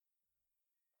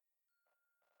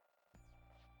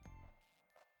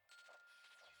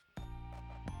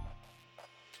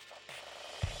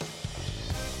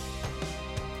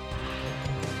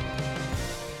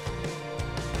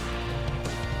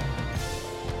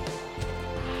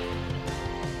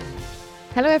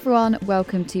Hello everyone,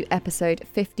 welcome to episode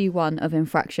 51 of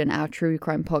Infraction, our true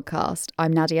crime podcast.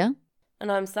 I'm Nadia.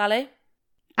 And I'm Sally.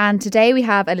 And today we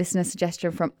have a listener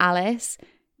suggestion from Alice.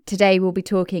 Today we'll be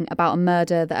talking about a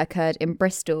murder that occurred in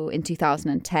Bristol in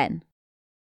 2010.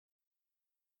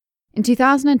 In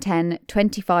 2010,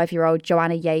 25-year-old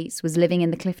Joanna Yates was living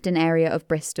in the Clifton area of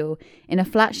Bristol in a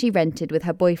flat she rented with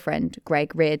her boyfriend,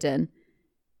 Greg Reardon.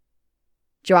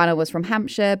 Joanna was from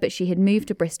Hampshire, but she had moved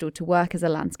to Bristol to work as a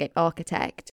landscape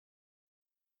architect.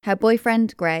 Her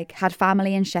boyfriend, Greg, had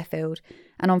family in Sheffield,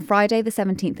 and on Friday the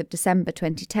 17th of December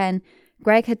 2010,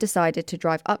 Greg had decided to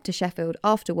drive up to Sheffield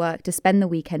after work to spend the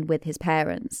weekend with his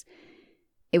parents.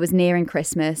 It was nearing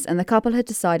Christmas, and the couple had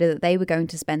decided that they were going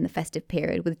to spend the festive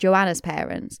period with Joanna's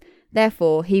parents.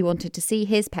 Therefore, he wanted to see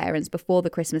his parents before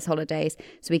the Christmas holidays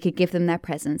so he could give them their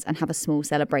presents and have a small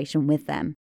celebration with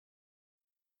them.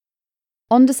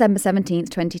 On December 17th,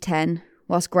 2010,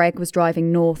 whilst Greg was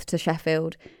driving north to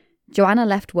Sheffield, Joanna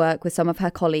left work with some of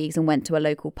her colleagues and went to a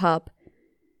local pub.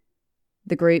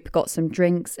 The group got some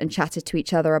drinks and chatted to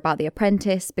each other about The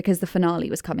Apprentice because the finale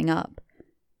was coming up.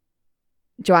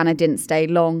 Joanna didn't stay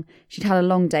long. She'd had a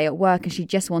long day at work and she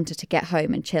just wanted to get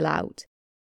home and chill out.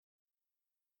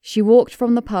 She walked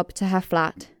from the pub to her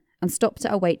flat and stopped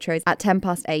at a Waitrose at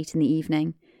 8:10 in the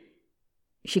evening.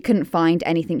 She couldn't find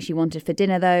anything she wanted for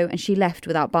dinner though, and she left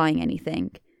without buying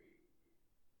anything.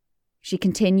 She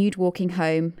continued walking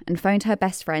home and phoned her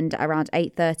best friend at around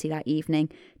 8:30 that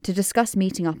evening to discuss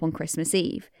meeting up on Christmas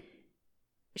Eve.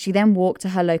 She then walked to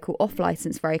her local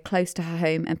off-licence very close to her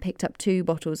home and picked up 2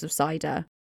 bottles of cider.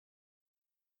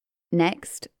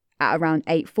 Next, at around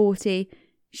 8:40,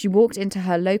 she walked into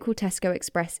her local Tesco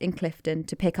Express in Clifton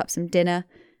to pick up some dinner,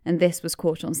 and this was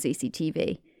caught on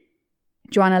CCTV.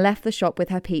 Joanna left the shop with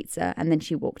her pizza and then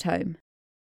she walked home.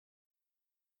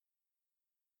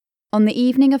 On the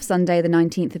evening of Sunday the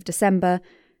 19th of December,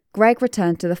 Greg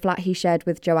returned to the flat he shared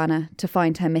with Joanna to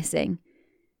find her missing.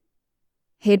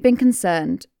 He had been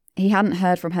concerned. He hadn't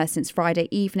heard from her since Friday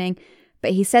evening,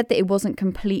 but he said that it wasn't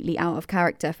completely out of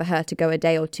character for her to go a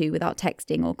day or two without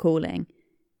texting or calling.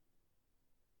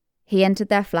 He entered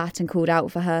their flat and called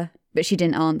out for her, but she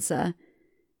didn't answer.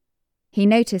 He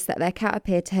noticed that their cat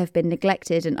appeared to have been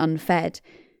neglected and unfed.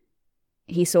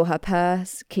 He saw her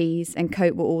purse, keys, and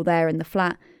coat were all there in the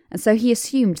flat, and so he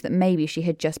assumed that maybe she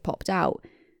had just popped out.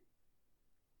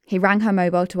 He rang her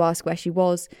mobile to ask where she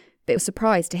was, but was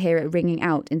surprised to hear it ringing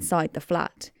out inside the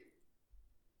flat.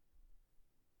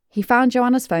 He found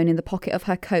Joanna's phone in the pocket of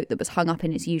her coat that was hung up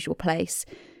in its usual place.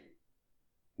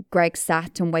 Greg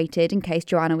sat and waited in case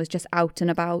Joanna was just out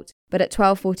and about, but at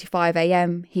 12:45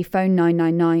 a.m, he phoned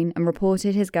 999 and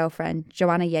reported his girlfriend,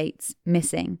 Joanna Yates,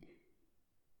 missing.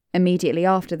 Immediately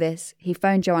after this, he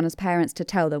phoned Joanna's parents to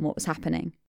tell them what was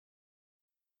happening.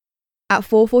 At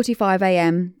 4:45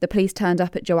 a.m, the police turned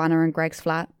up at Joanna and Greg's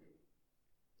flat.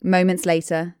 Moments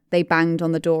later, they banged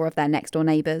on the door of their next-door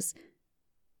neighbours.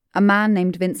 A man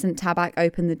named Vincent Tabak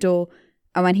opened the door,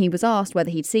 and when he was asked whether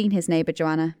he'd seen his neighbour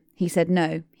Joanna, he said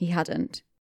no, he hadn't.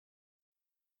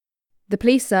 The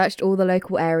police searched all the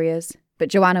local areas, but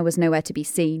Joanna was nowhere to be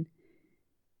seen.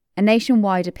 A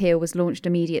nationwide appeal was launched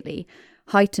immediately,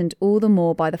 heightened all the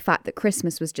more by the fact that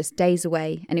Christmas was just days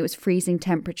away and it was freezing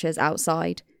temperatures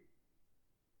outside.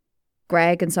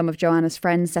 Greg and some of Joanna's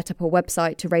friends set up a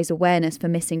website to raise awareness for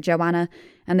missing Joanna,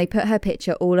 and they put her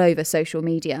picture all over social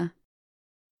media.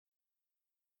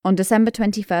 On December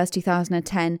 21st,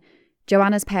 2010,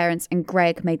 Joanna's parents and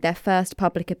Greg made their first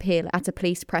public appeal at a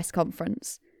police press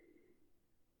conference.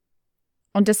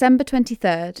 On December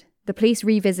 23rd, the police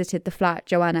revisited the flat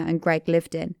Joanna and Greg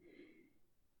lived in.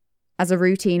 As a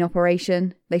routine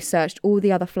operation, they searched all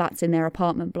the other flats in their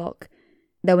apartment block.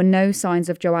 There were no signs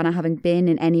of Joanna having been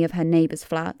in any of her neighbours'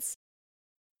 flats.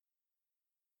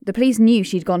 The police knew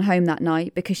she'd gone home that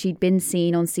night because she'd been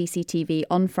seen on CCTV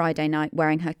on Friday night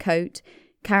wearing her coat,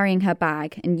 carrying her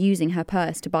bag and using her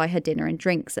purse to buy her dinner and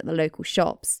drinks at the local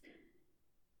shops.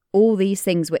 All these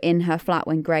things were in her flat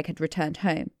when Greg had returned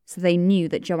home, so they knew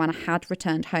that Joanna had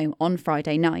returned home on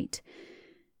Friday night.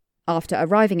 After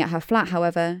arriving at her flat,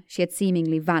 however, she had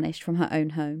seemingly vanished from her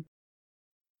own home.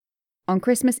 On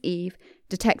Christmas Eve,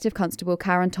 Detective Constable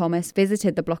Karen Thomas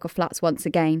visited the block of flats once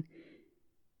again.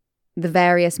 The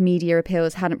various media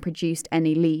appeals hadn't produced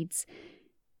any leads.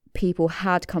 People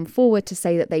had come forward to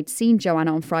say that they'd seen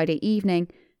Joanna on Friday evening,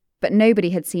 but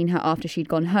nobody had seen her after she'd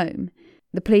gone home.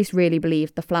 The police really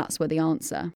believed the flats were the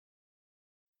answer.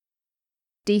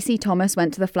 DC Thomas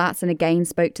went to the flats and again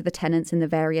spoke to the tenants in the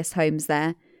various homes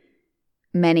there.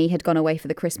 Many had gone away for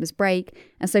the Christmas break,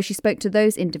 and so she spoke to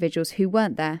those individuals who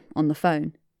weren't there on the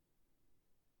phone.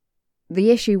 The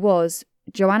issue was,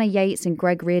 Joanna Yates and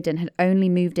Greg Reardon had only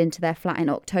moved into their flat in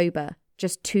October,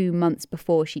 just 2 months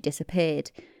before she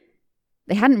disappeared.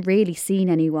 They hadn't really seen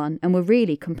anyone and were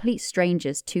really complete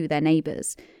strangers to their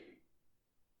neighbours.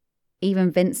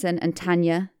 Even Vincent and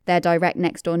Tanya, their direct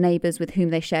next-door neighbours with whom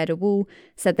they shared a wall,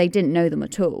 said they didn't know them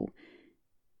at all.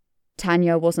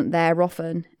 Tanya wasn't there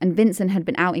often, and Vincent had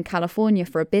been out in California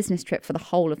for a business trip for the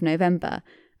whole of November,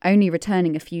 only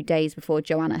returning a few days before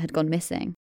Joanna had gone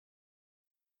missing.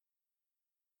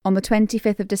 On the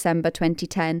 25th of December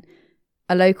 2010,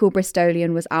 a local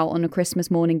Bristolian was out on a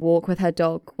Christmas morning walk with her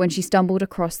dog when she stumbled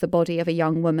across the body of a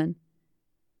young woman.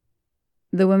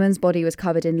 The woman's body was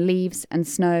covered in leaves and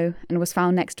snow and was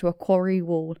found next to a quarry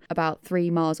wall about 3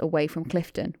 miles away from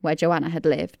Clifton, where Joanna had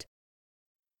lived.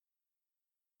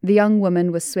 The young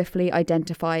woman was swiftly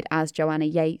identified as Joanna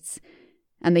Yates,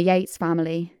 and the Yates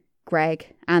family,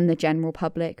 Greg, and the general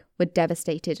public were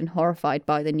devastated and horrified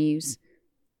by the news.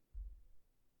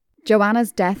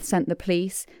 Joanna's death sent the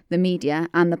police, the media,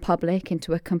 and the public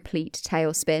into a complete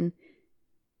tailspin.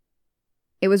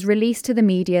 It was released to the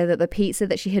media that the pizza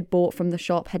that she had bought from the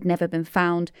shop had never been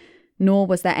found, nor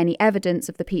was there any evidence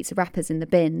of the pizza wrappers in the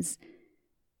bins.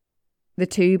 The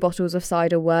 2 bottles of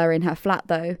cider were in her flat,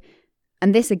 though,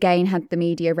 and this again had the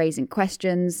media raising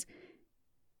questions.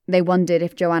 They wondered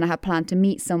if Joanna had planned to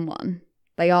meet someone.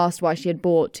 They asked why she had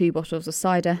bought 2 bottles of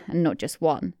cider and not just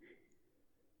 1.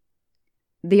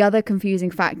 The other confusing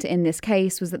factor in this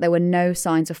case was that there were no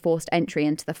signs of forced entry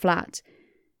into the flat.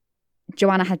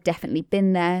 Joanna had definitely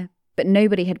been there, but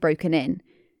nobody had broken in.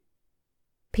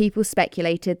 People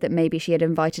speculated that maybe she had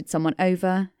invited someone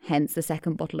over, hence the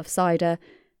 2nd bottle of cider,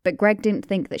 but Greg didn't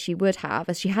think that she would have,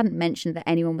 as she hadn't mentioned that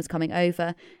anyone was coming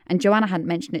over, and Joanna hadn't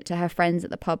mentioned it to her friends at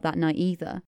the pub that night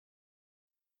either.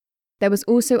 There was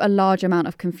also a large amount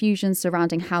of confusion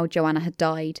surrounding how Joanna had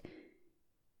died.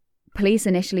 Police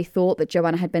initially thought that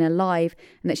Joanna had been alive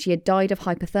and that she had died of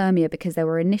hypothermia because there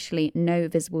were initially no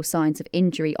visible signs of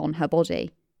injury on her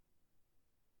body.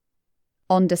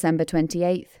 On December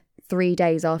 28th, 3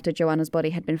 days after Joanna's body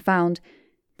had been found,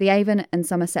 the Avon and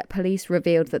Somerset police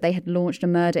revealed that they had launched a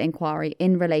murder inquiry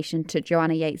in relation to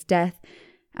Joanna Yates' death,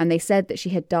 and they said that she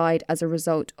had died as a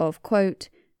result of, quote,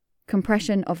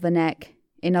 compression of the neck,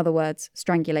 in other words,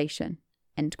 strangulation,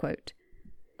 end quote.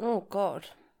 Oh, God.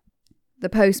 The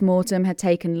post-mortem had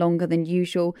taken longer than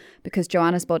usual because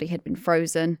Joanna's body had been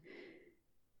frozen.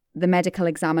 The medical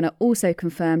examiner also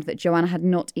confirmed that Joanna had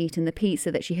not eaten the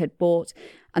pizza that she had bought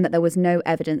and that there was no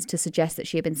evidence to suggest that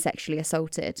she had been sexually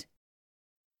assaulted.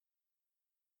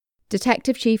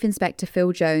 Detective Chief Inspector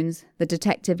Phil Jones, the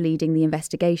detective leading the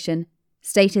investigation,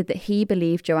 stated that he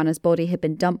believed Joanna's body had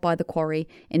been dumped by the quarry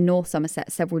in North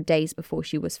Somerset several days before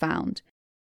she was found.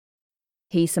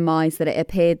 He surmised that it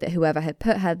appeared that whoever had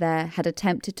put her there had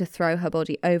attempted to throw her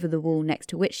body over the wall next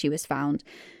to which she was found,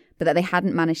 but that they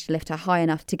hadn't managed to lift her high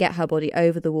enough to get her body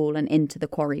over the wall and into the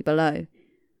quarry below.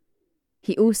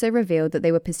 He also revealed that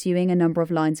they were pursuing a number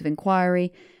of lines of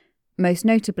inquiry, most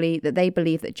notably that they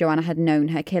believed that Joanna had known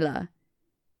her killer.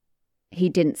 He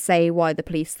didn't say why the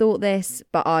police thought this,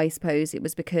 but I suppose it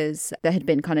was because there had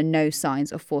been kind of no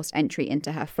signs of forced entry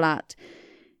into her flat.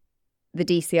 The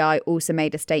DCI also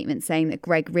made a statement saying that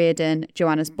Greg Reardon,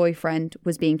 Joanna's boyfriend,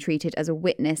 was being treated as a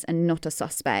witness and not a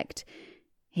suspect.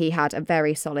 He had a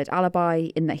very solid alibi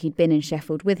in that he'd been in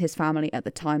Sheffield with his family at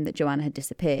the time that Joanna had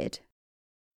disappeared.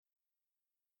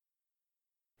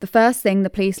 The first thing the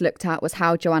police looked at was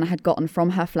how Joanna had gotten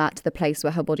from her flat to the place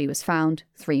where her body was found,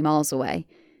 3 miles away.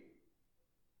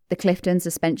 The Clifton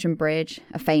Suspension Bridge,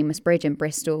 a famous bridge in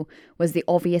Bristol, was the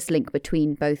obvious link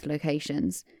between both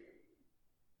locations.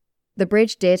 The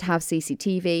bridge did have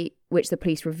CCTV, which the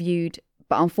police reviewed,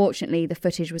 but unfortunately the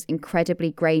footage was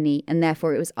incredibly grainy and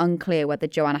therefore it was unclear whether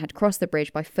Joanna had crossed the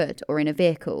bridge by foot or in a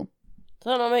vehicle.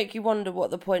 Doesn't that make you wonder what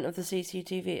the point of the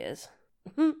CCTV is?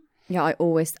 Yeah,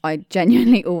 I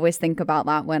genuinely always think about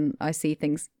that when I see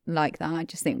things like that. I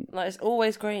just think... Like, it's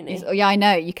always grainy. Yeah, I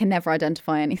know. You can never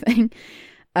identify anything.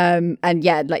 And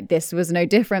yeah, like this was no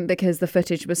different because the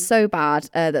footage was so bad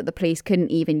that the police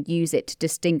couldn't even use it to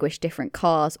distinguish different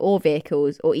cars or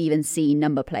vehicles or even see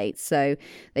number plates. So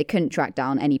they couldn't track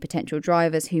down any potential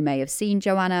drivers who may have seen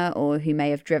Joanna or who may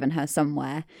have driven her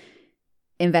somewhere.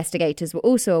 Investigators were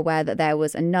also aware that there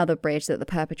was another bridge that the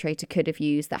perpetrator could have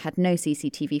used that had no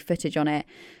CCTV footage on it.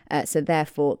 So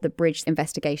therefore, the bridge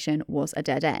investigation was a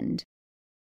dead end.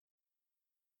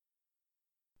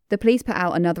 The police put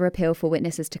out another appeal for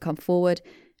witnesses to come forward,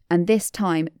 and this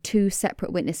time 2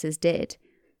 separate witnesses did.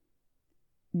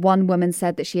 One woman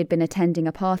said that she had been attending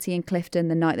a party in Clifton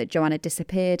the night that Joanna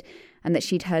disappeared, and that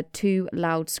she'd heard 2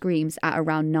 loud screams at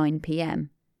around 9 p.m.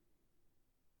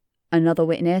 Another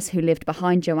witness who lived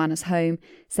behind Joanna's home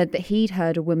said that he'd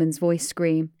heard a woman's voice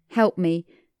scream, "Help me,"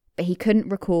 but he couldn't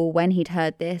recall when he'd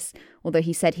heard this, although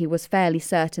he said he was fairly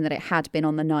certain that it had been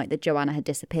on the night that Joanna had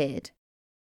disappeared.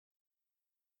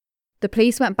 The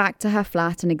police went back to her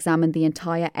flat and examined the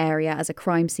entire area as a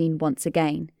crime scene once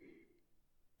again.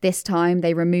 This time,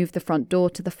 they removed the front door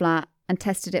to the flat and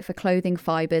tested it for clothing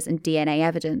fibres and DNA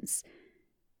evidence.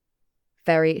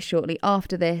 Very shortly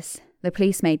after this, the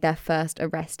police made their first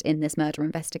arrest in this murder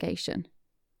investigation.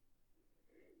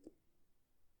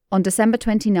 On December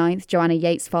 29th, Joanna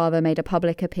Yates' father made a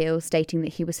public appeal stating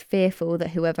that he was fearful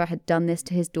that whoever had done this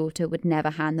to his daughter would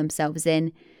never hand themselves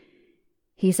in.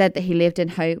 He said that he lived in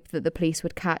hope that the police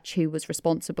would catch who was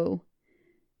responsible.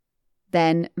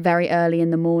 Then, very early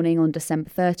in the morning on December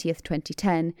 30th,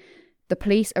 2010, the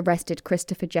police arrested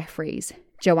Christopher Jeffries,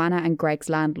 Joanna and Greg's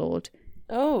landlord.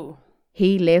 Oh.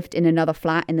 He lived in another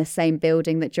flat in the same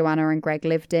building that Joanna and Greg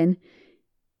lived in.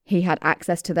 He had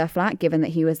access to their flat given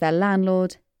that he was their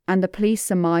landlord, and the police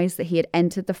surmised that he had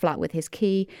entered the flat with his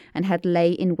key and had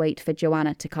lay in wait for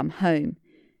Joanna to come home.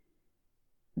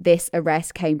 This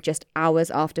arrest came just hours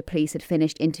after police had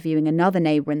finished interviewing another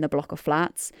neighbour in the block of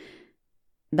flats.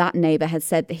 That neighbour had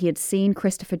said that he had seen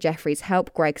Christopher Jeffries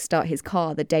help Greg start his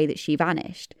car the day that she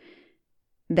vanished.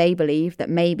 They believed that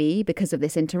maybe, because of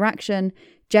this interaction,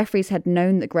 Jeffries had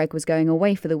known that Greg was going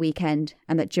away for the weekend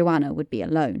and that Joanna would be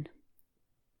alone.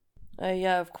 Oh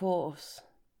yeah, of course.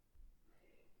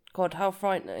 God, how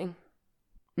frightening.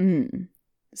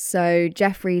 So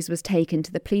Jeffries was taken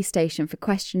to the police station for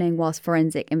questioning whilst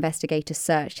forensic investigators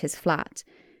searched his flat.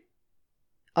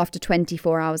 After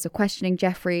 24 hours of questioning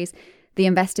Jeffries, the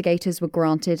investigators were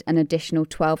granted an additional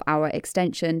 12-hour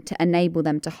extension to enable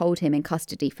them to hold him in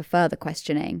custody for further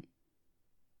questioning.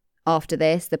 After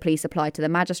this, the police applied to the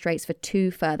magistrates for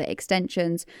 2 further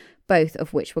extensions, both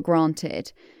of which were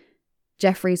granted.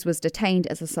 Jeffries was detained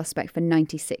as a suspect for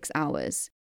 96 hours.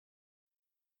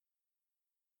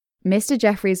 Mr.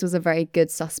 Jeffries was a very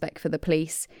good suspect for the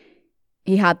police.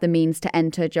 He had the means to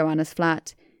enter Joanna's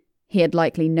flat. He had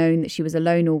likely known that she was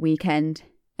alone all weekend,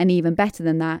 and even better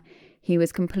than that, he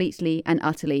was completely and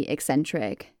utterly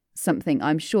eccentric, something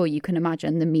I'm sure you can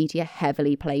imagine the media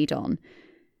heavily played on.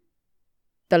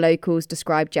 The locals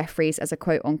described Jeffries as a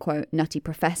quote-unquote nutty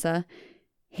professor.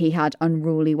 He had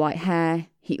unruly white hair,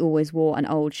 he always wore an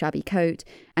old shabby coat,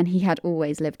 and he had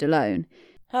always lived alone.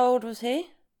 How old was he?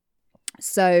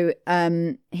 So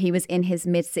he was in his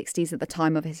mid-60s at the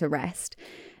time of his arrest,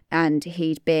 and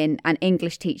he'd been an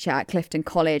English teacher at Clifton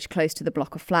College, close to the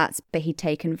block of flats, but he'd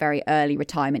taken very early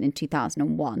retirement in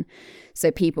 2001.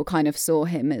 So people kind of saw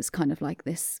him as kind of like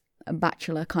this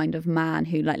bachelor kind of man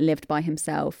who like lived by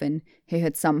himself and who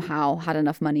had somehow had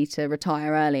enough money to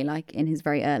retire early, like in his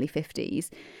very early 50s.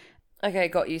 Okay,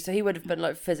 got you. So he would have been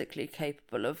like physically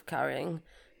capable of carrying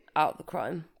out the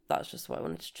crime. That's just what I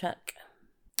wanted to check.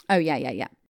 Oh, yeah.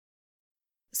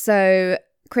 So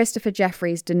Christopher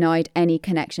Jeffries denied any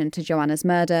connection to Joanna's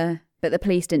murder, but the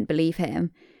police didn't believe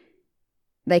him.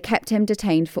 They kept him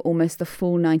detained for almost the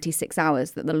full 96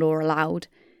 hours that the law allowed.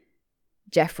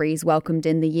 Jeffries welcomed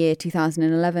in the year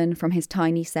 2011 from his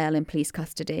tiny cell in police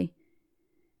custody.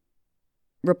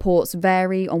 Reports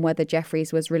vary on whether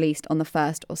Jeffries was released on the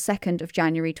 1st or 2nd of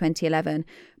January 2011,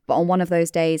 but on one of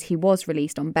those days he was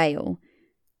released on bail.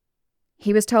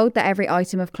 He was told that every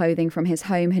item of clothing from his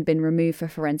home had been removed for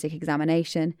forensic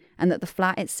examination and that the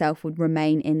flat itself would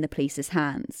remain in the police's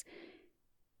hands.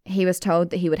 He was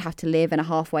told that he would have to live in a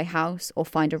halfway house or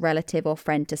find a relative or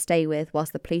friend to stay with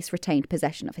whilst the police retained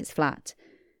possession of his flat.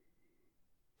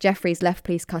 Jeffries left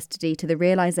police custody to the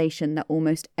realisation that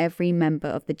almost every member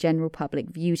of the general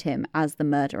public viewed him as the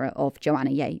murderer of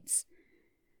Joanna Yates.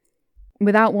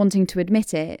 Without wanting to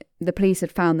admit it, the police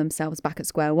had found themselves back at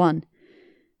square one.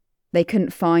 They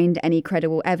couldn't find any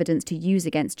credible evidence to use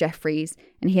against Jeffries,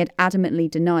 and he had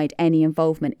adamantly denied any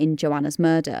involvement in Joanna's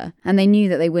murder, and they knew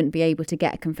that they wouldn't be able to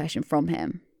get a confession from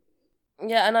him.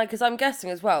 Yeah, and because I'm guessing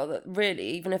as well that really,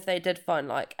 even if they did find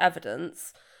like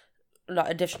evidence, like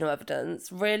additional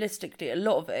evidence, realistically a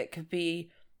lot of it could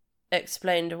be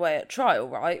explained away at trial,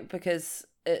 right? Because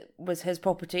it was his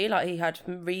property, like he had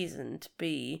reason to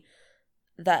be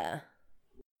there.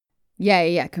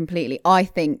 Yeah, completely. I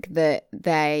think that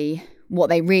what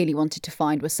they really wanted to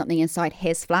find was something inside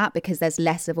his flat, because there's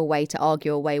less of a way to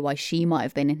argue away why she might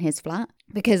have been in his flat.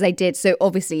 Because they did, so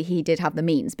obviously he did have the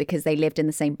means because they lived in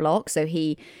the same block. So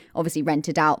he obviously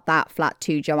rented out that flat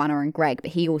to Joanna and Greg,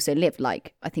 but he also lived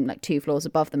like 2 floors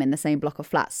above them in the same block of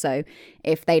flats. So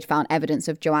if they'd found evidence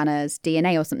of Joanna's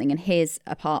DNA or something in his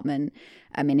apartment,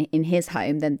 in his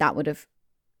home, then that would have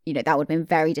been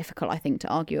very difficult, I think, to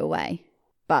argue away.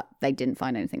 but they didn't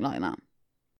find anything like that.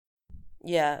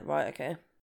 Yeah, right, okay.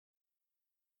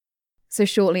 So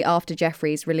shortly after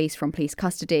Jeffrey's release from police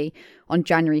custody on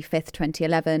January 5th,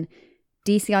 2011,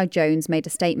 DCI Jones made a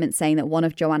statement saying that one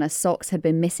of Joanna's socks had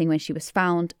been missing when she was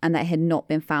found and that it had not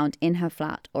been found in her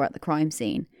flat or at the crime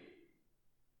scene.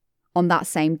 On that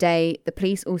same day, the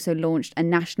police also launched a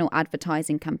national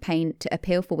advertising campaign to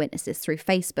appeal for witnesses through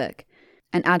Facebook.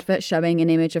 An advert showing an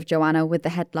image of Joanna with the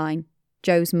headline,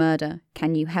 "Joe's Murder,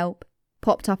 Can You Help?"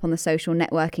 popped up on the social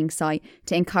networking site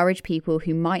to encourage people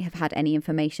who might have had any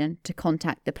information to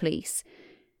contact the police.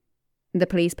 The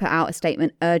police put out a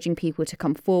statement urging people to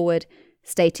come forward,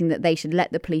 stating that they should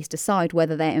let the police decide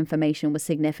whether their information was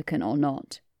significant or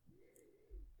not.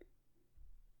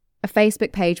 A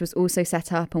Facebook page was also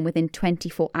set up, and within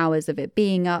 24 hours of it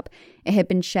being up, it had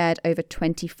been shared over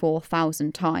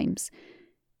 24,000 times.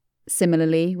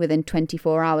 Similarly, within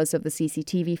 24 hours of the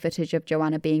CCTV footage of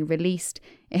Joanna being released,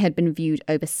 it had been viewed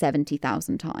over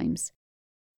 70,000 times.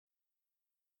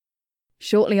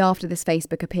 Shortly after this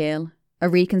Facebook appeal, a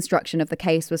reconstruction of the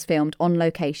case was filmed on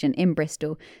location in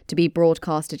Bristol to be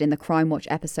broadcasted in the Crime Watch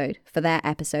episode for their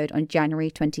episode on January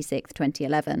 26,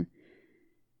 2011.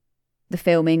 The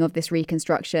filming of this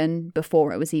reconstruction,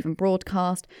 before it was even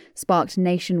broadcast, sparked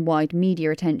nationwide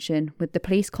media attention, with the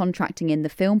police contracting in the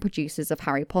film producers of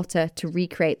Harry Potter to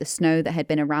recreate the snow that had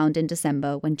been around in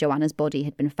December when Joanna's body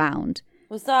had been found.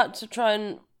 Was that to try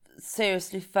and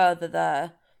seriously further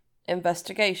their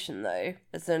investigation, though?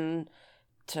 As in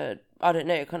to, I don't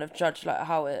know, kind of judge like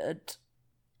how it had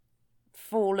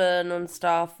fallen and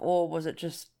stuff, or was it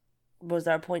just, was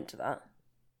there a point to that?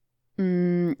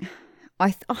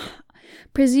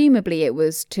 Presumably it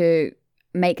was to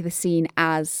make the scene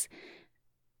as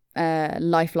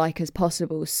lifelike as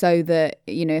possible, so that,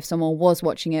 you know, if someone was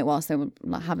watching it whilst they were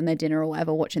like having their dinner or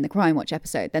whatever, watching the Crime Watch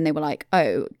episode, then they were like,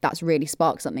 oh, that's really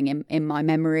sparked something in my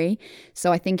memory.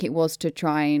 So I think it was to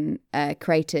try and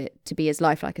create it to be as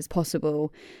lifelike as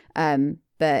possible.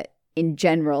 But in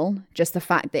general, just the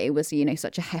fact that it was, you know,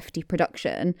 such a hefty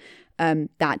production,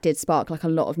 that did spark like a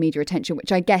lot of media attention,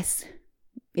 which I guess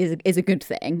is a good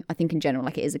thing. I think in general,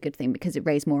 like, it is a good thing because it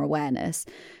raised more awareness.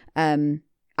 And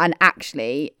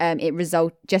actually,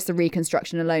 just the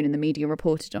reconstruction alone and the media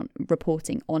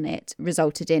reporting on it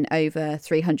resulted in over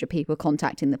 300 people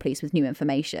contacting the police with new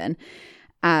information.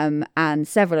 And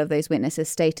several of those witnesses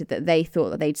stated that they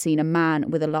thought that they'd seen a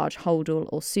man with a large holdall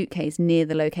or suitcase near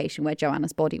the location where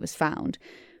Joanna's body was found.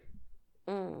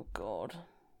 Oh, God.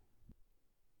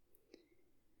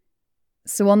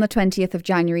 So on the 20th of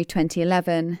January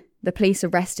 2011, the police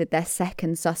arrested their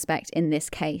second suspect in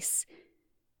this case.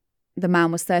 The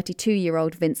man was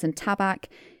 32-year-old Vincent Tabak.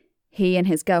 He and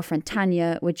his girlfriend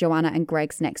Tanya were Joanna and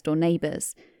Greg's next-door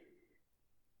neighbours.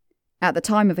 At the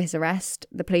time of his arrest,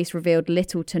 the police revealed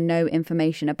little to no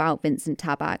information about Vincent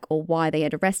Tabak or why they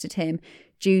had arrested him,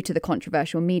 due to the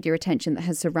controversial media attention that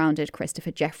has surrounded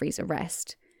Christopher Jeffrey's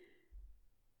arrest.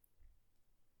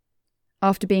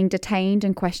 After being detained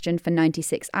and questioned for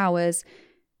 96 hours,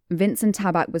 Vincent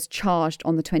Tabak was charged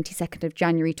on the 22nd of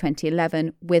January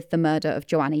 2011 with the murder of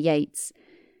Joanna Yates.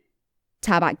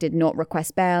 Tabak did not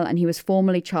request bail, and he was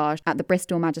formally charged at the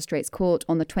Bristol Magistrates Court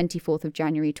on the 24th of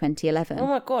January 2011. Oh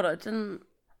my God, I didn't...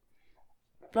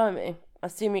 Blimey. I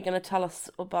assume you're going to tell us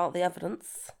about the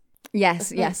evidence.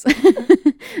 Yes.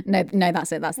 No,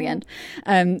 that's it. That's the end.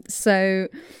 I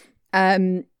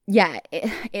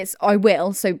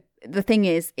will. So the thing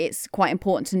is, it's quite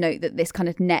important to note that this kind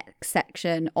of next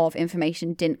section of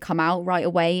information didn't come out right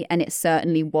away, and it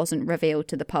certainly wasn't revealed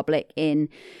to the public in,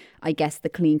 I guess, the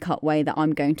clean-cut way that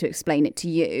I'm going to explain it to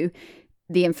you.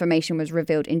 The information was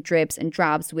revealed in dribs and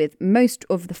drabs, with most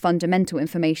of the fundamental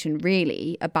information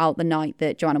really about the night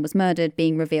that Joanna was murdered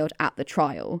being revealed at the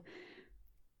trial.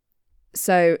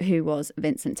 So who was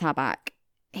Vincent Tabak?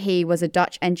 He was a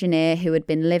Dutch engineer who had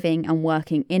been living and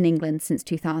working in England since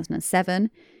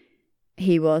 2007.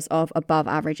 He was of above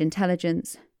average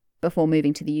intelligence. Before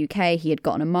moving to the UK, he had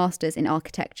gotten a master's in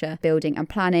architecture, building and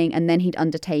planning, and then he'd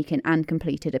undertaken and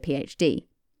completed a PhD.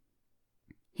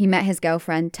 He met his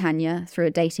girlfriend, Tanya, through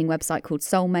a dating website called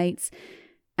Soulmates,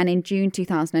 and in June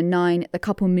 2009, the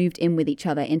couple moved in with each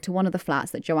other into one of the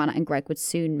flats that Joanna and Greg would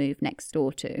soon move next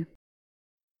door to.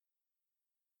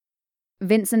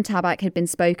 Vincent Tabak had been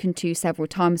spoken to several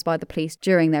times by the police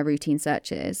during their routine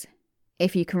searches.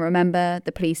 If you can remember,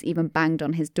 the police even banged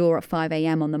on his door at 5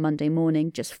 a.m. on the Monday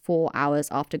morning, just 4 hours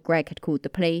after Greg had called the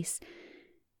police.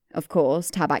 Of course,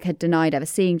 Tabak had denied ever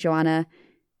seeing Joanna.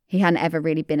 He hadn't ever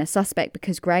really been a suspect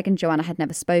because Greg and Joanna had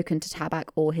never spoken to Tabak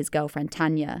or his girlfriend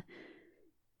Tanya.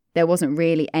 There wasn't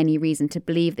really any reason to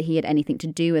believe that he had anything to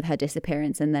do with her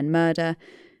disappearance and then murder.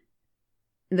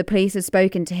 The police had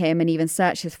spoken to him and even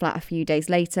searched his flat a few days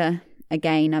later.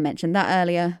 Again, I mentioned that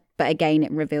earlier, but again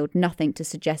it revealed nothing to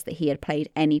suggest that he had played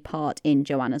any part in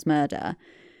Joanna's murder.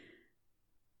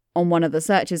 On one of the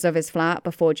searches of his flat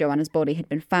before Joanna's body had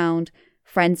been found,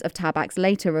 friends of Tabak's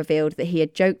later revealed that he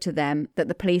had joked to them that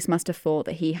the police must have thought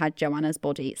that he had Joanna's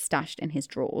body stashed in his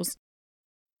drawers.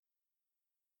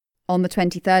 On the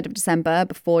 23rd of December,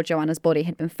 before Joanna's body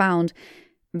had been found,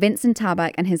 Vincent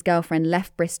Tabak and his girlfriend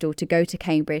left Bristol to go to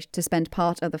Cambridge to spend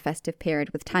part of the festive period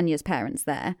with Tanya's parents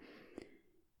there.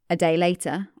 A day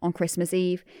later, on Christmas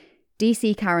Eve,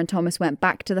 DC Karen Thomas went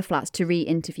back to the flats to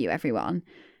re-interview everyone.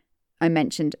 I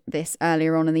mentioned this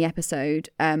earlier on in the episode,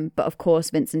 but of course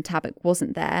Vincent Tabak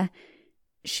wasn't there.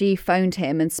 She phoned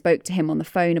him and spoke to him on the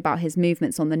phone about his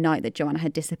movements on the night that Joanna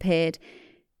had disappeared,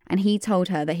 and he told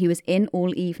her that he was in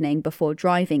all evening before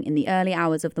driving in the early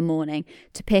hours of the morning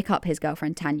to pick up his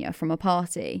girlfriend Tanya from a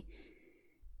party.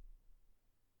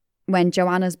 When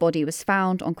Joanna's body was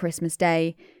found on Christmas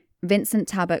Day, Vincent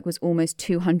Tabak was almost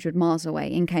 200 miles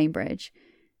away in Cambridge.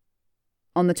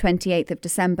 On the 28th of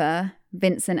December,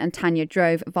 Vincent and Tanya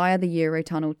drove via the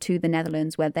Eurotunnel to the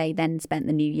Netherlands, where they then spent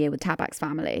the new year with Tabak's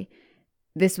family.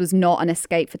 This was not an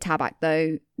escape for Tabak,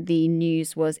 though. The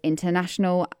news was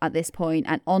international at this point,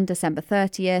 and on December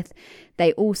 30th,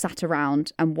 they all sat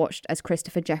around and watched as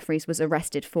Christopher Jeffries was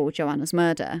arrested for Joanna's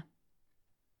murder.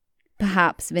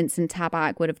 Perhaps Vincent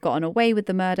Tabak would have gotten away with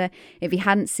the murder if he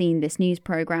hadn't seen this news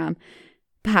programme.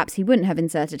 Perhaps he wouldn't have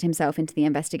inserted himself into the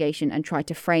investigation and tried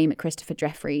to frame Christopher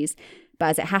Jeffries, but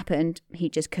as it happened, he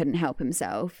just couldn't help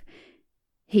himself.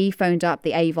 He phoned up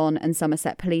the Avon and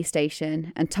Somerset police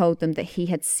station and told them that he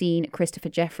had seen Christopher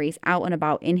Jeffries out and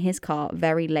about in his car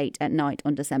very late at night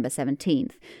on December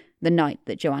 17th, the night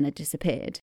that Joanna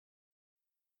disappeared.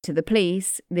 To the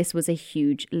police, this was a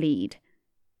huge lead.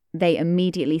 They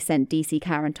immediately sent DC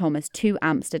Karen Thomas to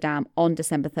Amsterdam on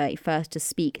December 31st to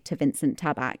speak to Vincent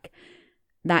Tabak.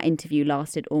 That interview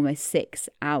lasted almost 6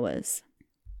 hours.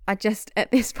 I just,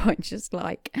 at this point, just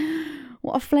like,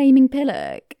 what a flaming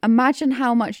pillock. Imagine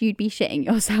how much you'd be shitting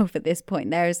yourself at this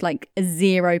point. There is like a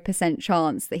 0%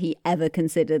 chance that he ever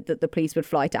considered that the police would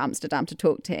fly to Amsterdam to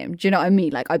talk to him. Do you know what I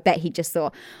mean? Like, I bet he just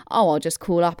thought, oh, I'll just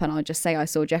call up and I'll just say I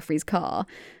saw Jeffrey's car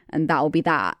and that'll be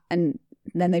that. And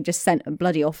then they just sent a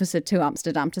bloody officer to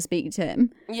Amsterdam to speak to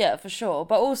him. Yeah, for sure.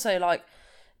 But also, like,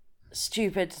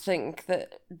 stupid to think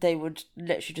that they would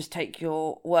literally just take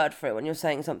your word for it when you're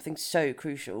saying something so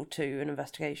crucial to an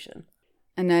investigation.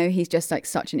 I know, he's just like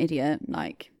such an idiot,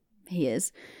 like he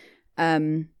is.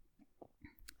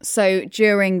 So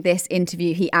during this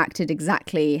interview, he acted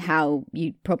exactly how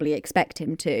you'd probably expect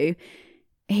him to.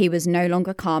 He was no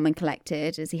longer calm and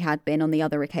collected as he had been on the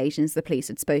other occasions the police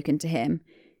had spoken to him.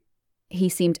 He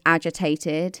seemed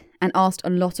agitated and asked a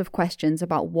lot of questions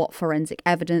about what forensic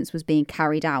evidence was being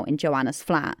carried out in Joanna's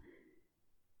flat.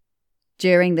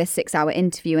 During this 6-hour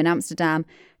interview in Amsterdam,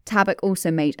 Tabak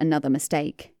also made another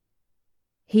mistake.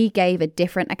 He gave a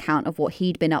different account of what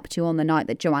he'd been up to on the night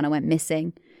that Joanna went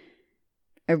missing.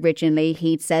 Originally,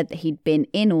 he'd said that he'd been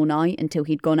in all night until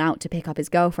he'd gone out to pick up his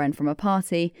girlfriend from a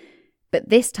party, but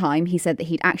this time he said that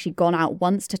he'd actually gone out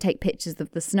once to take pictures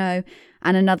of the snow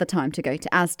and another time to go to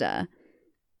Asda.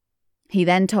 He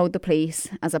then told the police,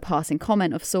 as a passing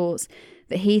comment of sorts,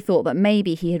 that he thought that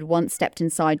maybe he had once stepped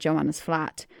inside Joanna's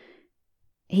flat.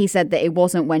 He said that it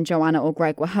wasn't when Joanna or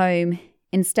Greg were home.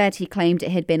 Instead, he claimed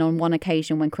it had been on one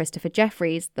occasion when Christopher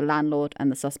Jeffries, the landlord and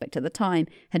the suspect at the time,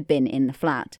 had been in the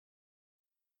flat.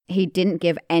 He didn't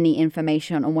give any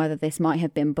information on whether this might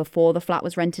have been before the flat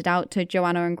was rented out to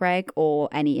Joanna and Greg, or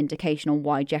any indication on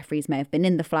why Jeffries may have been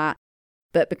in the flat.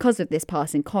 But because of this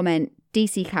passing comment,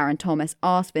 DC Karen Thomas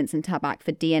asked Vincent Tabak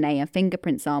for DNA and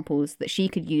fingerprint samples that she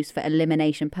could use for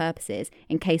elimination purposes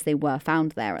in case they were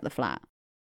found there at the flat.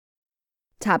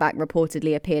 Tabak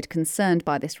reportedly appeared concerned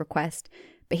by this request,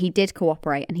 but he did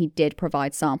cooperate and he did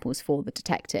provide samples for the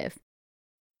detective.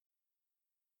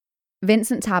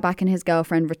 Vincent Tabak and his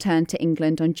girlfriend returned to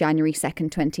England on January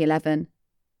 2nd, 2011.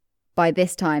 By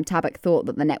this time, Tabak thought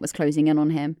that the net was closing in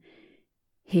on him.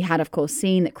 He had, of course,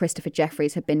 seen that Christopher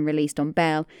Jeffries had been released on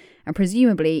bail, and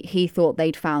presumably he thought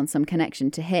they'd found some connection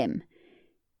to him.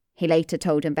 He later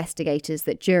told investigators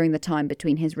that during the time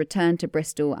between his return to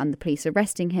Bristol and the police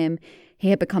arresting him, he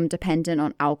had become dependent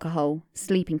on alcohol,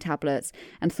 sleeping tablets,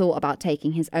 and thought about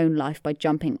taking his own life by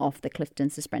jumping off the Clifton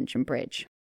Suspension Bridge.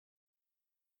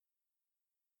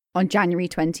 On January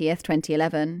 20th,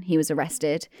 2011, he was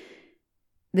arrested.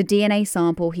 The DNA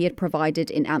sample he had provided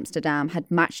in Amsterdam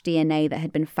had matched DNA that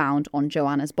had been found on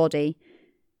Joanna's body.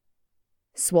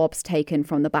 Swabs taken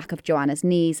from the back of Joanna's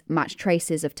knees matched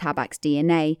traces of Tabak's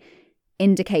DNA,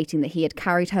 indicating that he had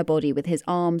carried her body with his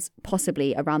arms,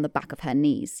 possibly around the back of her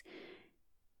knees.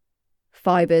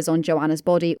 Fibres on Joanna's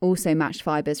body also matched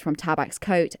fibres from Tabak's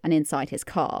coat and inside his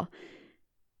car.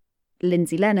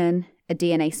 Lindsay Lennon, a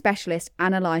DNA specialist,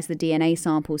 analysed the DNA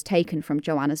samples taken from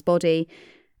Joanna's body,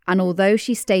 and although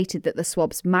she stated that the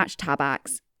swabs matched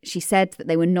Tabak's, she said that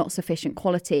they were not sufficient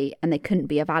quality and they couldn't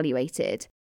be evaluated.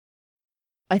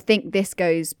 I think this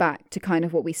goes back to kind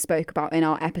of what we spoke about in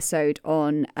our episode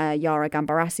on Yara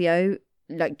Gambarasio.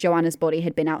 Like, Joanna's body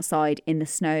had been outside in the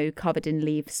snow, covered in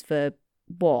leaves for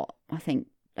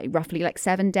roughly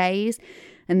 7 days.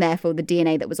 And therefore the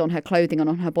DNA that was on her clothing and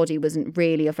on her body wasn't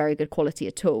really of very good quality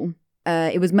at all.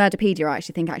 It was Murderpedia, I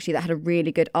think, that had a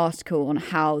really good article on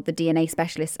how the DNA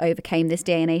specialists overcame this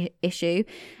DNA issue.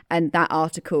 And that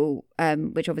article,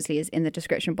 which obviously is in the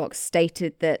description box,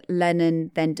 stated that Lennon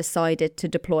then decided to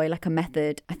deploy like a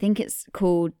method. I think it's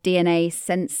called DNA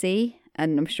Sensi,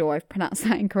 and I'm sure I've pronounced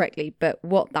that incorrectly. But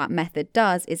what that method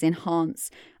does is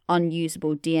enhance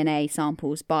unusable DNA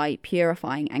samples by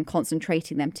purifying and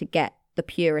concentrating them to get the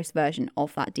purest version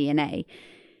of that DNA.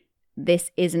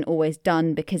 This isn't always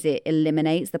done because it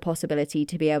eliminates the possibility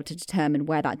to be able to determine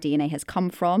where that DNA has come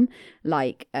from,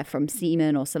 like from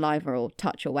semen or saliva or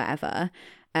touch or whatever.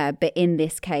 But in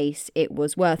this case, it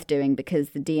was worth doing because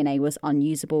the DNA was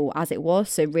unusable as it was,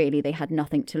 so really they had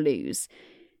nothing to lose.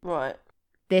 Right.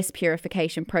 This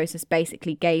purification process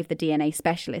basically gave the DNA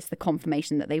specialists the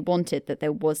confirmation that they wanted, that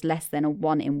there was less than a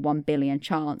 1 in 1 billion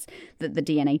chance that the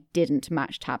DNA didn't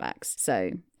match Tabak's,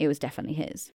 so it was definitely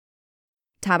his.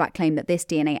 Tabak claimed that this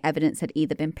DNA evidence had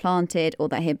either been planted or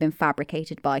that it had been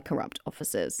fabricated by corrupt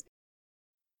officers.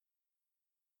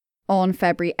 On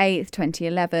February 8th,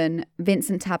 2011,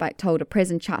 Vincent Tabak told a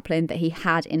prison chaplain that he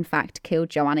had in fact killed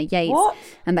Joanna Yates. What?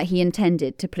 And that he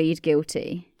intended to plead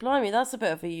guilty. Blimey, that's a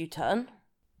bit of a U-turn.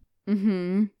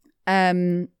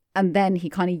 And then he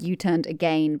kind of U-turned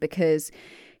again because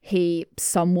he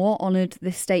somewhat honoured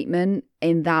this statement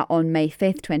in that on May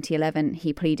 5th, 2011,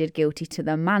 he pleaded guilty to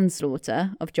the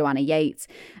manslaughter of Joanna Yates,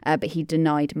 but he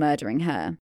denied murdering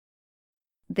her.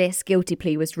 This guilty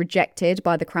plea was rejected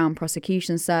by the Crown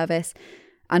Prosecution Service,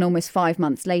 and almost 5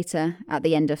 months later, at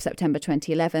the end of September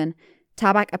 2011,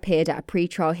 Tabak appeared at a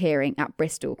pre-trial hearing at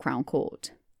Bristol Crown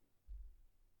Court.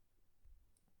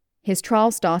 His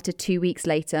trial started 2 weeks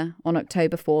later, on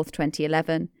October 4th,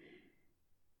 2011.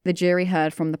 The jury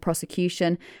heard from the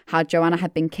prosecution how Joanna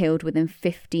had been killed within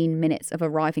 15 minutes of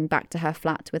arriving back to her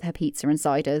flat with her pizza and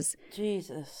ciders.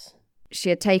 Jesus. She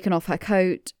had taken off her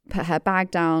coat, put her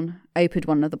bag down, opened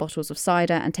one of the bottles of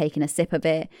cider and taken a sip of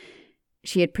it.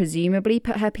 She had presumably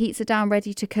put her pizza down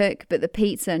ready to cook, but the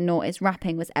pizza nor its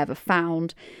wrapping was ever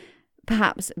found.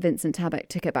 Perhaps Vincent Tabak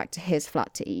took it back to his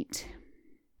flat to eat.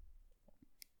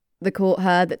 The court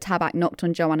heard that Tabak knocked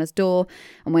on Joanna's door,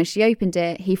 and when she opened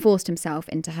it, he forced himself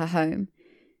into her home.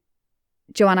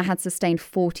 Joanna had sustained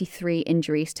 43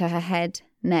 injuries to her head,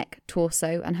 neck,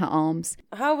 torso, and her arms.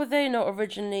 How were they not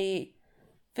originally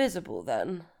visible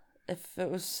then, if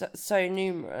it was so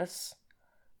numerous?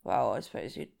 Well, I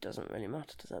suppose it doesn't really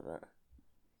matter, does it? But...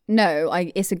 No,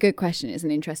 it's a good question. It's an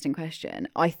interesting question.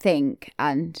 I think,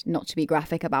 and not to be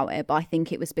graphic about it, but I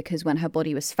think it was because when her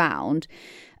body was found,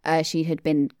 she had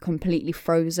been completely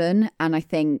frozen. And I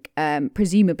think,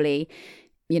 presumably,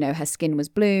 her skin was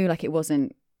blue, like it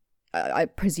wasn't,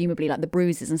 presumably like the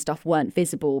bruises and stuff weren't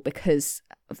visible because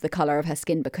of the colour of her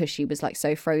skin, because she was like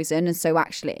so frozen. And so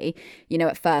actually,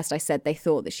 at first I said they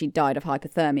thought that she died of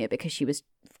hypothermia because she was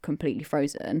completely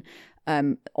frozen.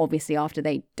 Obviously after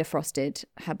they defrosted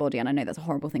her body, and I know that's a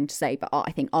horrible thing to say, but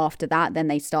I think after that then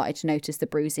they started to notice the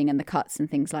bruising and the cuts and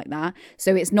things like that.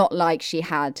 So it's not like she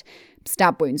had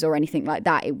stab wounds or anything like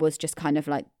that. It was just kind of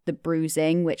like the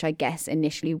bruising, which I guess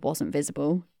initially wasn't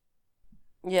visible.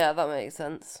 Yeah, that makes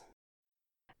sense.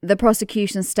 The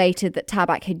prosecution stated that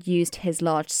Tabak had used his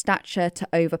large stature to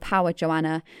overpower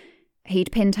Joanna.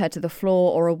 He'd pinned her to the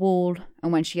floor or a wall,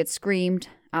 and when she had screamed,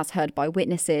 as heard by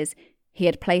witnesses, he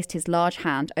had placed his large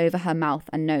hand over her mouth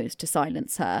and nose to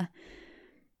silence her.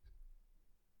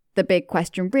 The big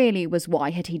question really was, why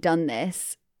had he done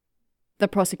this? The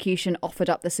prosecution offered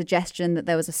up the suggestion that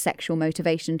there was a sexual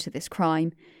motivation to this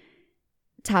crime.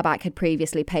 Tabak had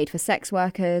previously paid for sex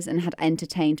workers and had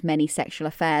entertained many sexual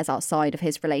affairs outside of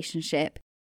his relationship.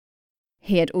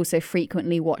 He had also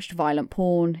frequently watched violent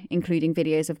porn, including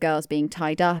videos of girls being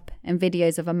tied up and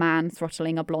videos of a man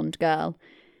throttling a blonde girl.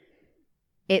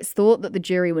 It's thought that the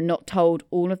jury were not told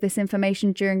all of this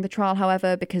information during the trial,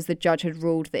 however, because the judge had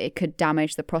ruled that it could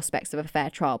damage the prospects of a fair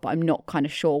trial, but I'm not kind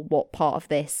of sure what part of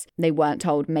this they weren't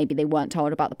told. Maybe they weren't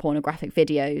told about the pornographic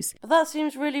videos. But that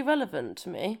seems really relevant to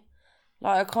me.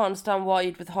 Like, I can't understand why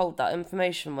you'd withhold that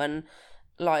information when,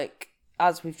 like,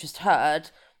 as we've just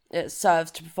heard, it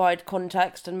serves to provide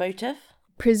context and motive.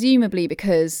 Presumably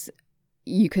because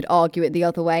you could argue it the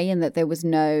other way and that there was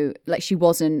no, like, she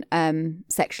wasn't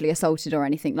sexually assaulted or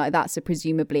anything like that. So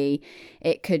presumably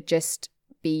it could just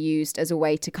be used as a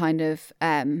way to kind of,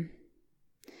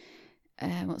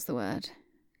 what's the word?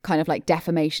 Kind of like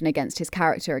defamation against his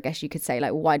character, I guess you could say.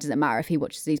 Like, why does it matter if he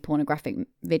watches these pornographic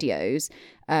videos?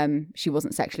 She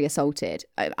wasn't sexually assaulted.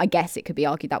 I guess it could be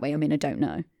argued that way. I mean, I don't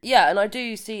know. Yeah, and I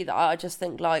do see that. I just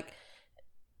think, like,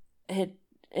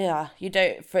 you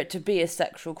don't, for it to be a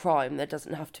sexual crime, there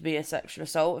doesn't have to be a sexual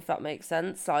assault, if that makes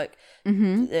sense. Like,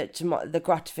 the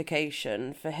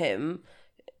gratification for him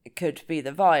could be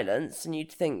the violence, and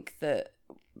you'd think that,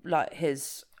 like,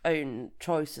 his own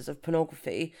choices of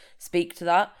pornography speak to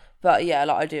that. But yeah,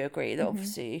 like, I do agree that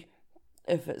obviously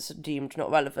if it's deemed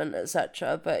not relevant,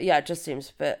 etc. But yeah, it just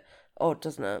seems a bit odd,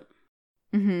 doesn't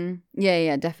it?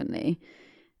 Yeah, definitely.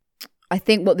 I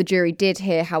think what the jury did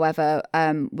here, however,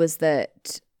 was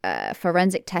that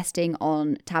forensic testing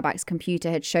on Tabak's computer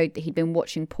had showed that he'd been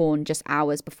watching porn just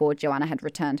hours before Joanna had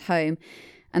returned home.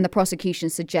 And the prosecution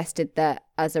suggested that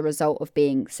as a result of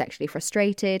being sexually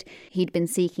frustrated, he'd been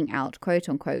seeking out, quote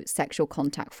unquote, sexual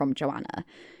contact from Joanna.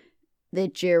 The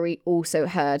jury also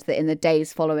heard that in the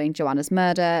days following Joanna's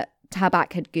murder,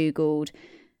 Tabak had Googled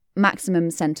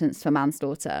maximum sentence for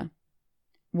manslaughter,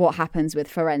 what happens with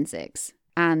forensics,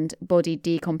 and body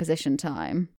decomposition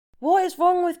time. What is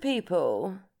wrong with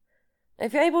people?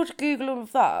 If you're able to Google all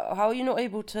of that, how are you not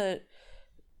able to,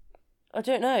 I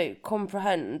don't know,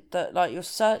 comprehend that, like, your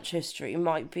search history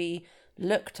might be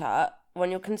looked at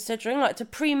when you're considering, like, to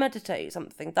premeditate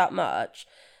something that much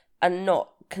and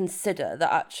not consider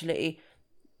that actually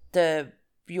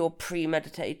your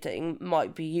premeditating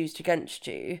might be used against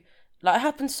you. Like, it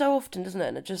happens so often, doesn't it?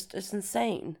 And it's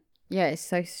insane. Yeah, it's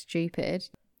so stupid.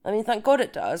 I mean, thank God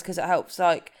it does, because it helps,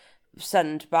 like,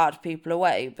 send bad people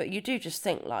away. But you do just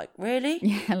think, like, really?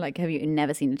 Yeah, like, have you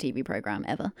never seen a TV programme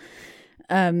ever?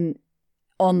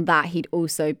 On that, he'd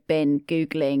also been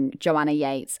Googling Joanna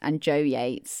Yates and Joe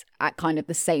Yates at kind of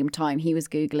the same time. He was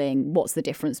Googling what's the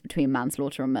difference between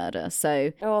manslaughter and murder.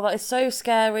 So, oh, that is so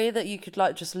scary that you could,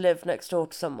 like, just live next door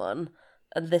to someone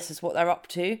and this is what they're up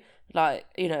to. Like,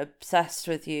 you know, obsessed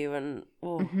with you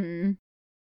and...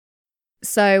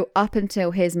 So up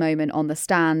until his moment on the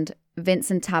stand,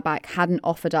 Vincent Tabak hadn't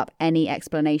offered up any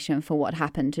explanation for what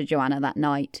happened to Joanna that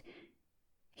night.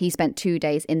 He spent 2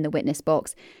 days in the witness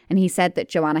box, and he said that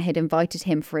Joanna had invited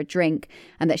him for a drink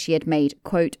and that she had made,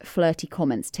 quote, flirty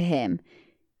comments to him.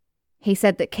 He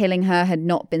said that killing her had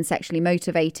not been sexually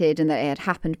motivated and that it had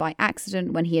happened by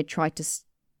accident when he had tried to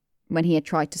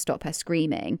stop her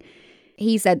screaming.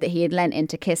 He said that he had leant in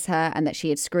to kiss her and that she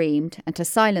had screamed, and to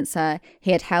silence her,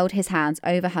 he had held his hands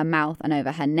over her mouth and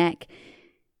over her neck.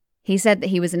 He said that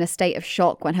he was in a state of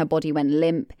shock when her body went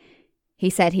limp. He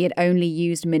said he had only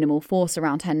used minimal force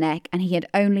around her neck and he had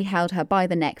only held her by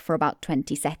the neck for about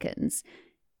 20 seconds.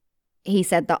 He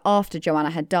said that after Joanna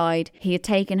had died, he had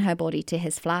taken her body to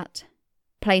his flat,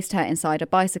 placed her inside a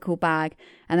bicycle bag,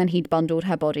 and then he'd bundled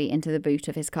her body into the boot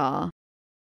of his car.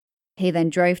 He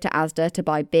then drove to Asda to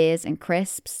buy beers and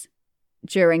crisps.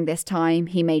 During this time,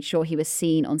 he made sure he was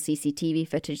seen on CCTV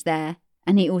footage there,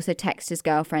 and he also texted his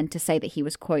girlfriend to say that he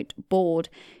was, quote, bored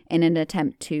in an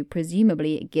attempt to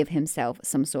presumably give himself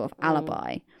some sort of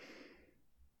alibi.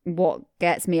 What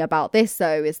gets me about this,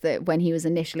 though, is that when he was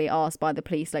initially asked by the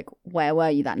police, like, where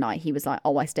were you that night? He was like,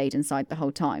 oh, I stayed inside the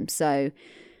whole time. So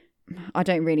I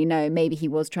don't really know. Maybe he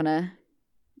was trying to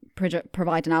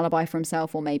provide an alibi for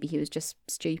himself, or maybe he was just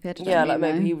stupid. Yeah, like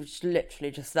maybe he was literally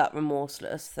just that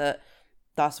remorseless that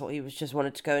that's what he was just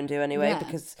wanted to go and do anyway,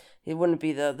 because he wouldn't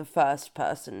be the first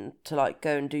person to, like,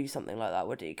 go and do something like that,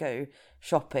 would he? Go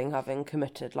shopping having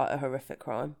committed, like, a horrific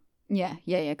crime. Yeah,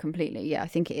 completely. Yeah, I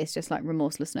think it is just, like,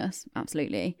 remorselessness.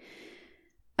 Absolutely.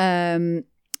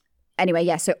 Anyway,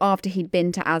 yeah, so after he'd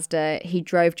been to Asda, he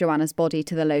drove Joanna's body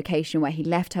to the location where he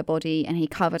left her body and he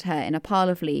covered her in a pile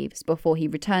of leaves before he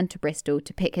returned to Bristol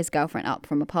to pick his girlfriend up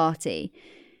from a party.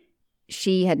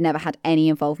 She had never had any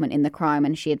involvement in the crime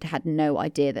and she had had no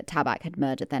idea that Tabak had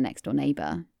murdered their next-door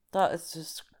neighbour. That is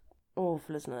just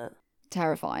awful, isn't it?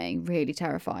 Terrifying, really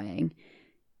terrifying.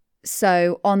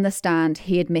 So on the stand,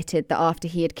 he admitted that after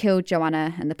he had killed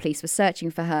Joanna and the police were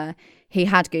searching for her, he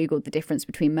had Googled the difference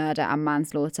between murder and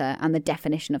manslaughter and the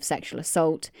definition of sexual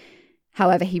assault.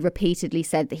 However, he repeatedly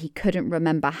said that he couldn't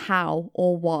remember how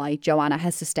or why Joanna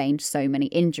has sustained so many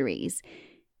injuries.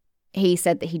 He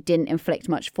said that he didn't inflict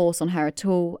much force on her at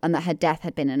all and that her death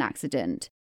had been an accident.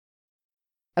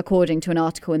 According to an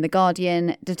article in The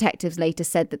Guardian, detectives later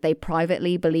said that they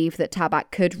privately believed that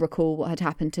Tabak could recall what had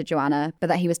happened to Joanna, but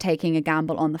that he was taking a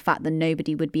gamble on the fact that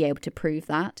nobody would be able to prove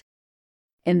that.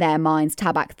 In their minds,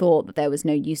 Tabak thought that there was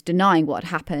no use denying what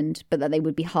had happened, but that they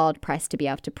would be hard-pressed to be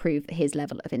able to prove his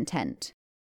level of intent.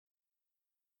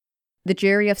 The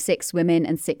jury of 6 women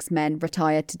and 6 men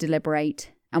retired to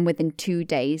deliberate, and within 2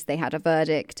 days they had a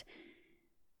verdict.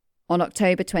 On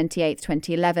October 28,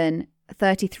 2011,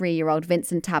 33-year-old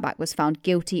Vincent Tabak was found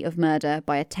guilty of murder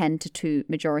by a 10-2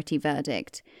 majority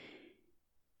verdict.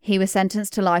 He was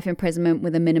sentenced to life imprisonment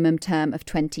with a minimum term of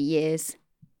 20 years.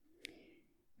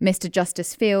 Mr.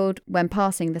 Justice Field, when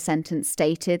passing the sentence,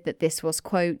 stated that this was,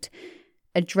 quote,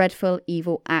 a dreadful,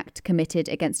 evil act committed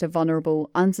against a vulnerable,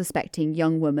 unsuspecting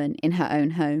young woman in her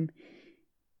own home.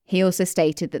 He also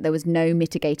stated that there was no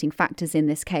mitigating factors in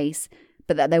this case,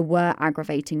 but that there were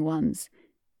aggravating ones,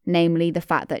 namely the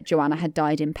fact that Joanna had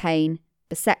died in pain,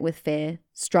 beset with fear,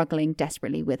 struggling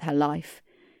desperately with her life.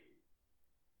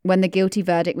 When the guilty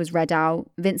verdict was read out,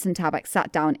 Vincent Tabak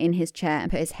sat down in his chair and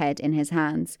put his head in his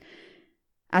hands.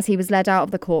 As he was led out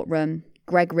of the courtroom,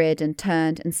 Greg Reardon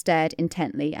turned and stared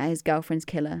intently at his girlfriend's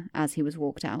killer as he was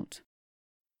walked out.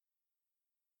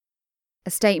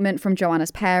 A statement from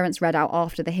Joanna's parents read out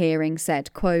after the hearing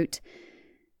said, quote,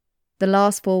 the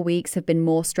last 4 weeks have been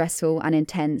more stressful and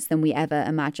intense than we ever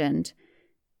imagined.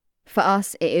 For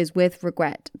us, it is with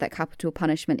regret that capital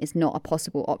punishment is not a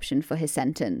possible option for his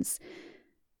sentence.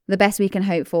 The best we can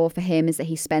hope for him is that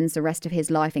he spends the rest of his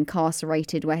life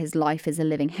incarcerated where his life is a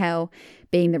living hell,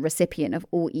 being the recipient of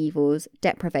all evils,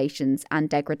 deprivations and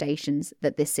degradations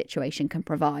that this situation can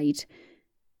provide.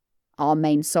 Our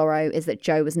main sorrow is that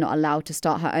Jo was not allowed to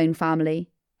start her own family,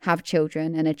 have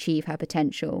children and achieve her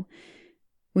potential.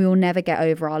 We will never get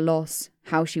over our loss,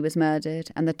 how she was murdered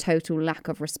and the total lack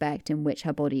of respect in which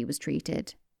her body was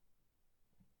treated.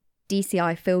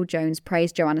 DCI Phil Jones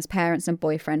praised Joanna's parents and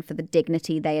boyfriend for the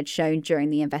dignity they had shown during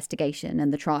the investigation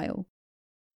and the trial.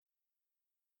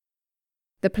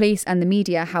 The police and the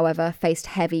media, however, faced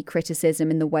heavy criticism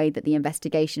in the way that the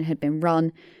investigation had been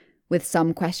run, with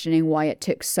some questioning why it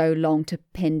took so long to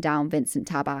pin down Vincent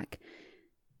Tabak.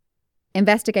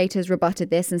 Investigators rebutted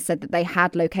this and said that they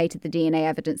had located the DNA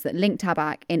evidence that linked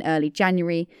Tabak in early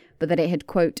January, but that it had,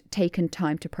 quote, taken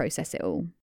time to process it all.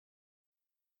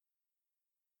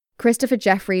 Christopher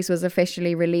Jeffries was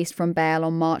officially released from bail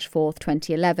on March 4,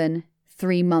 2011,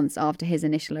 3 months after his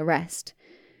initial arrest.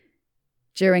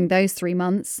 During those 3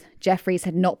 months, Jeffries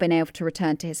had not been able to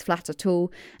return to his flat at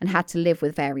all and had to live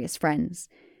with various friends.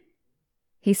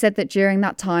 He said that during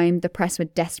that time, the press were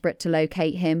desperate to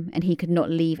locate him and he could not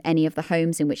leave any of the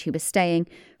homes in which he was staying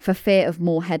for fear of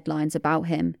more headlines about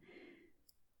him.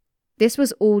 This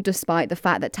was all despite the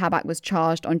fact that Tabak was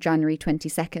charged on January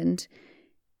 22nd.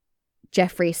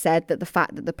 Jeffrey said that the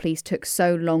fact that the police took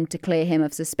so long to clear him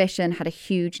of suspicion had a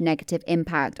huge negative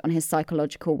impact on his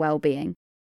psychological well-being.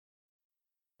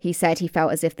 He said he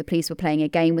felt as if the police were playing a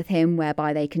game with him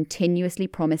whereby they continuously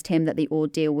promised him that the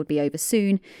ordeal would be over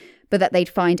soon, but that they'd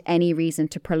find any reason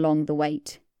to prolong the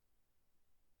wait.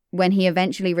 When he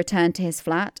eventually returned to his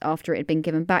flat after it had been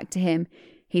given back to him,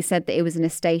 he said that it was in a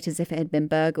state as if it had been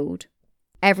burgled.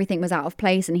 Everything was out of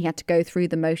place and he had to go through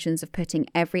the motions of putting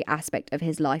every aspect of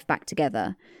his life back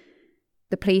together.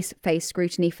 The police faced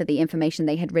scrutiny for the information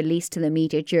they had released to the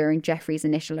media during Jeffrey's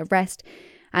initial arrest,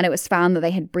 and it was found that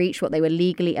they had breached what they were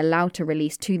legally allowed to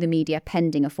release to the media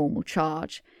pending a formal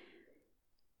charge.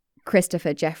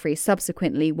 Christopher Jeffries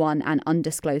subsequently won an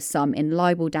undisclosed sum in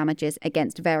libel damages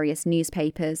against various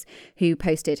newspapers who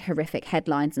posted horrific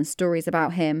headlines and stories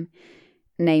about him,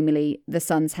 namely The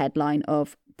Sun's headline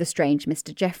of The Strange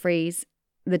Mr. Jeffries,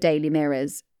 the Daily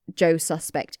Mirror's Joe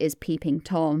Suspect is Peeping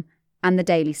Tom, and the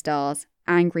Daily Star's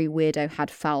Angry Weirdo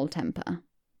Had Foul Temper.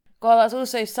 God, that's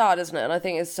also sad, isn't it? And I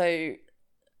think it's so,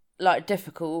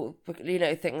 difficult,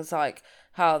 things like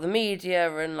how the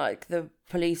media and, the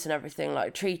police and everything,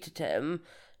 treated him.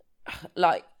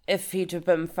 If he'd have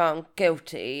been found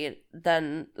guilty,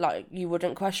 then, you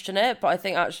wouldn't question it. But I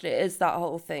think actually it is that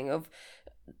whole thing of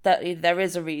that there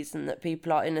is a reason that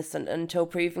people are innocent until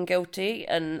proven guilty,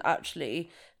 and actually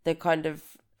the kind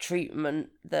of treatment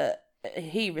that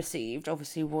he received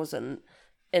obviously wasn't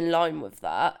in line with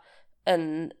that,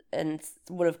 and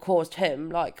would have caused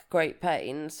him great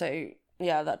pain. So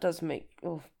yeah, that does make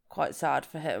quite sad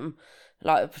for him,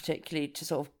 particularly to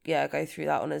sort of go through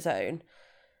that on his own.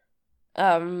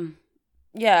 And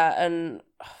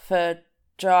for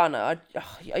Joanna,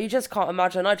 you just can't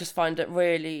imagine. I just find it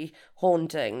really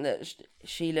haunting that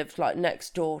she lived like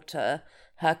next door to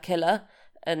her killer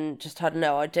and just had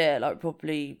no idea, like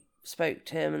probably spoke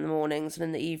to him in the mornings and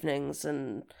in the evenings,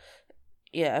 and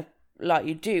yeah, like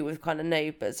you do with kind of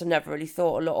neighbours. I never really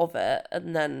thought a lot of it,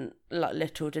 and then like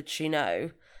little did she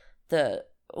know that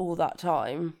all that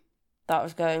time that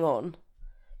was going on.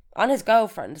 And his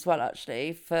girlfriend as well,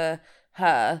 actually, for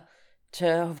her to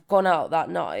have gone out that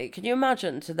night. Can you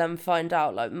imagine to then find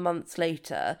out like months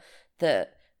later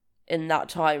that in that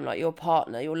time, like your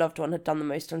partner, your loved one had done the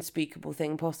most unspeakable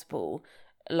thing possible,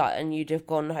 like, and you'd have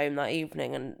gone home that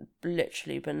evening and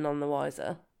literally been none the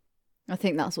wiser. I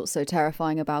think that's what's so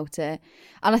terrifying about it.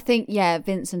 And I think, yeah,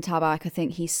 Vincent Tabak, I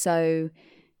think he's so,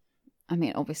 I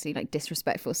mean, obviously, like,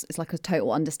 disrespectful is like a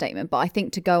total understatement, but I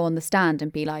think to go on the stand and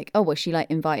be like, oh, well, she,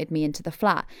 like, invited me into the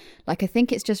flat. Like, I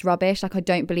think it's just rubbish. Like, I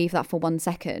don't believe that for 1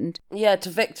 second. Yeah, to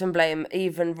victim blame,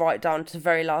 even right down to the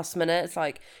very last minute. It's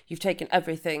like, you've taken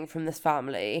everything from this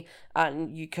family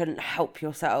and you couldn't help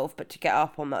yourself but to get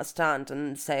up on that stand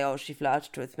and say, oh, she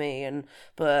flirted with me.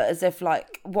 But as if,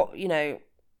 like, what, you know,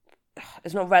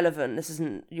 it's not relevant. This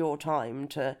isn't your time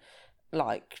to,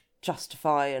 like,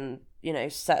 justify and, you know,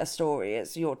 set a story.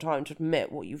 It's your time to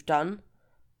admit what you've done.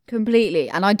 Completely.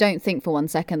 And I don't think for 1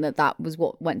 second that was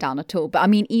what went down at all. But I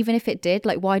mean, even if it did,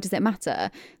 like, why does it matter?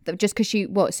 That just because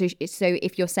so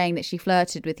if you're saying that she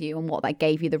flirted with you and what, that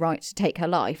gave you the right to take her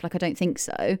life, like, I don't think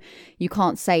so. You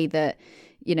can't say that,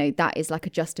 you know, that is like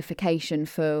a justification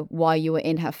for why you were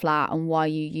in her flat and why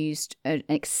you used an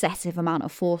excessive amount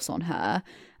of force on her.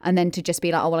 And then to just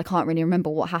be like, oh, well, I can't really remember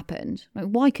what happened. Like,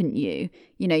 why couldn't you?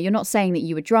 You know, you're not saying that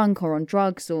you were drunk or on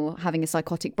drugs or having a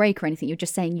psychotic break or anything. You're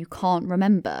just saying you can't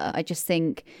remember. I just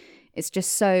think it's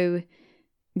just so,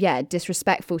 yeah,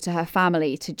 disrespectful to her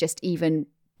family to just even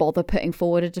bother putting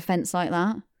forward a defence like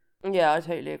that. Yeah, I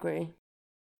totally agree.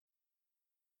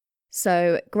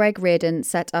 So Greg Reardon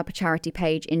set up a charity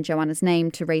page in Joanna's name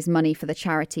to raise money for the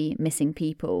charity Missing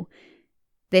People.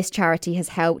 This charity has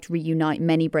helped reunite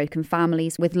many broken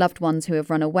families with loved ones who have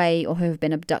run away or who have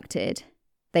been abducted.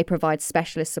 They provide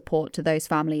specialist support to those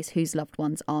families whose loved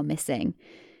ones are missing.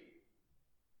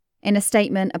 In a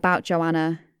statement about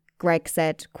Joanna, Greg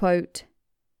said, quote,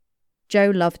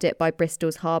 "Joe loved it by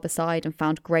Bristol's harbour side and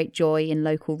found great joy in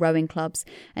local rowing clubs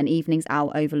and evenings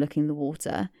out overlooking the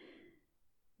water.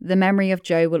 The memory of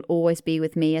Joe will always be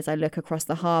with me as I look across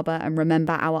the harbour and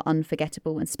remember our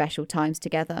unforgettable and special times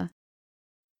together.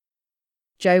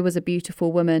 Joe was a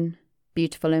beautiful woman,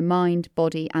 beautiful in mind,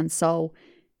 body and soul.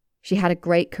 She had a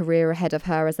great career ahead of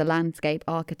her as a landscape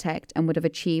architect and would have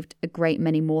achieved a great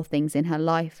many more things in her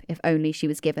life if only she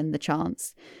was given the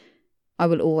chance. I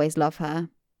will always love her.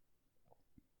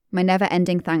 My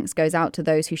never-ending thanks goes out to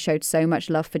those who showed so much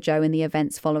love for Joe in the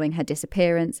events following her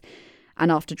disappearance,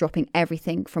 and after dropping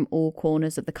everything from all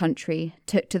corners of the country,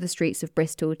 took to the streets of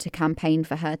Bristol to campaign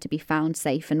for her to be found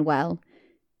safe and well.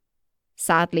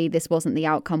 Sadly, this wasn't the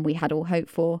outcome we had all hoped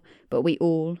for, but we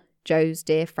all, Joe's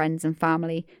dear friends and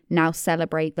family, now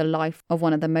celebrate the life of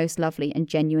one of the most lovely and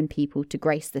genuine people to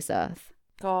grace this earth."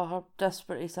 God, how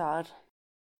desperately sad.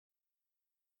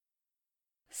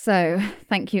 So,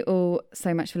 thank you all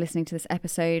so much for listening to this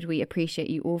episode. We appreciate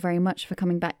you all very much for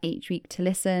coming back each week to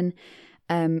listen.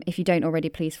 If you don't already,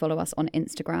 please follow us on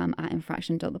Instagram at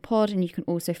infraction.thepod, and you can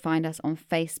also find us on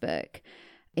Facebook.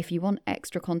 If you want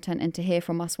extra content and to hear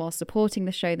from us while supporting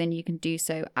the show, then you can do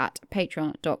so at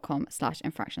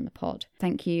patreon.com/infractionthepod.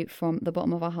 Thank you from the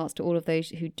bottom of our hearts to all of those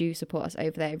who do support us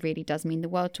over there. It really does mean the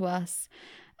world to us.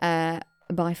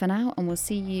 Bye for now, and we'll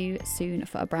see you soon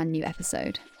for a brand new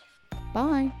episode.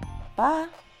 Bye. Bye.